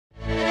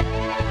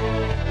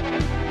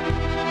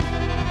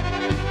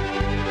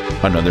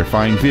Another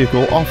fine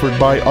vehicle offered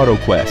by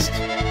AutoQuest.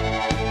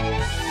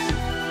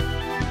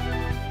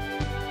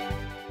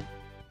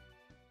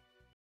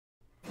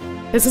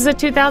 This is a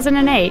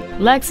 2008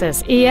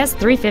 Lexus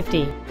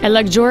ES350, a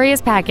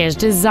luxurious package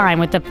designed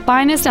with the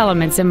finest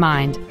elements in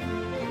mind.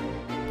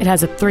 It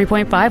has a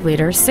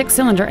 3.5-liter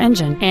 6-cylinder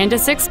engine and a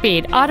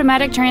 6-speed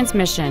automatic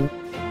transmission.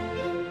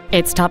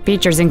 Its top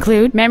features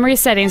include memory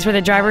settings for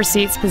the driver's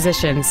seat's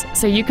positions,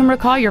 so you can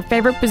recall your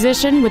favorite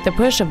position with the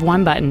push of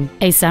one button,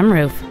 a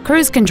sunroof,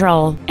 cruise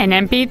control, an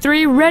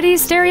MP3-ready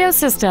stereo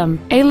system,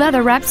 a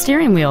leather-wrapped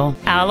steering wheel,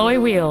 alloy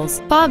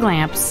wheels, fog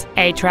lamps,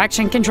 a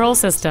traction control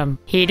system,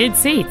 heated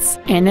seats,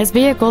 and this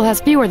vehicle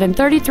has fewer than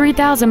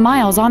 33,000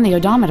 miles on the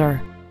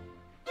odometer.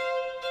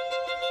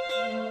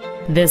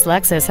 This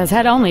Lexus has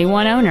had only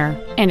one owner,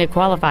 and it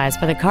qualifies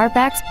for the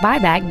Carfax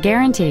buyback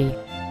guarantee.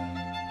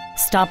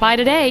 Stop by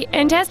today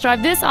and test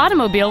drive this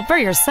automobile for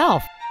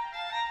yourself.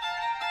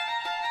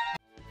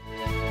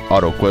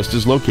 AutoQuest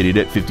is located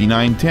at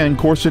 5910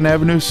 Corson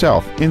Avenue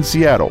South in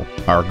Seattle.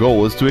 Our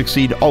goal is to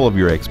exceed all of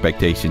your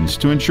expectations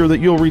to ensure that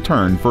you'll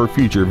return for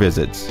future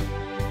visits.